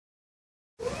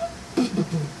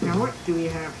what do we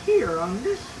have here on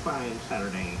this fine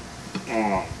Saturday?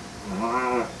 That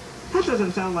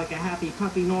doesn't sound like a happy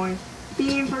puppy noise.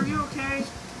 Beans, are you okay?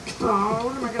 Oh,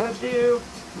 what am I gonna do?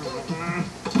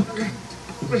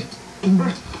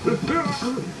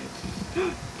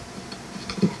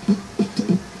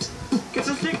 Get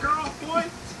the stick, girl, boy.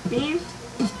 Beans,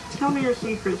 tell me your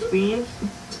secrets, Beans.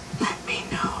 Let me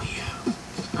know you.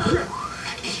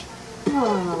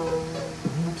 Oh.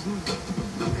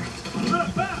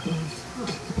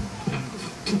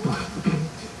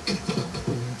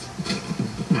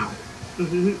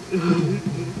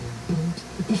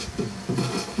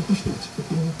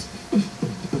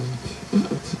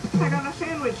 I got a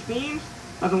sandwich, Beans.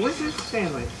 A delicious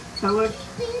sandwich. Sandwich?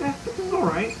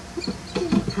 Alright.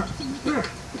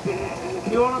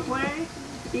 You wanna play,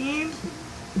 Beans?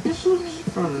 This looks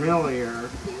familiar.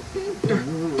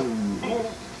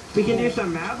 We can do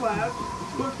some Mad Labs.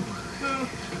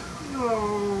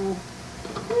 No.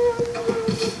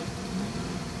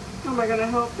 How am I gonna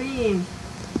help Beans?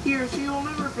 He or she will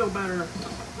never feel better.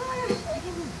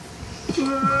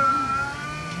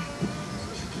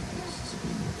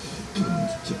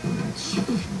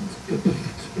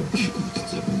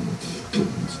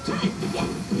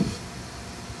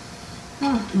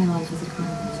 Oh, my life is a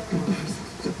carnival of colors.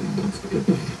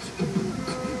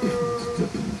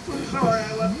 I'm sorry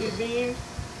I left you, Beans.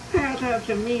 I had to have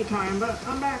some me time, but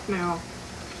I'm back now.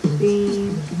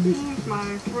 Beans, Beans,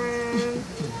 my friend,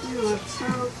 you look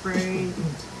so great.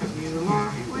 Have you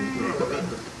lost weight?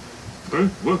 Huh?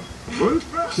 What? What?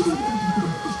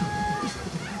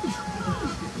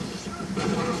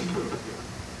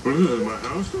 This is my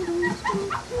house.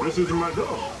 This is my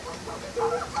dog.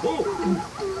 Whoa!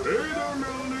 Hey there,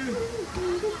 Melanie.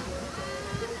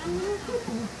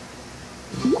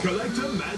 Collect a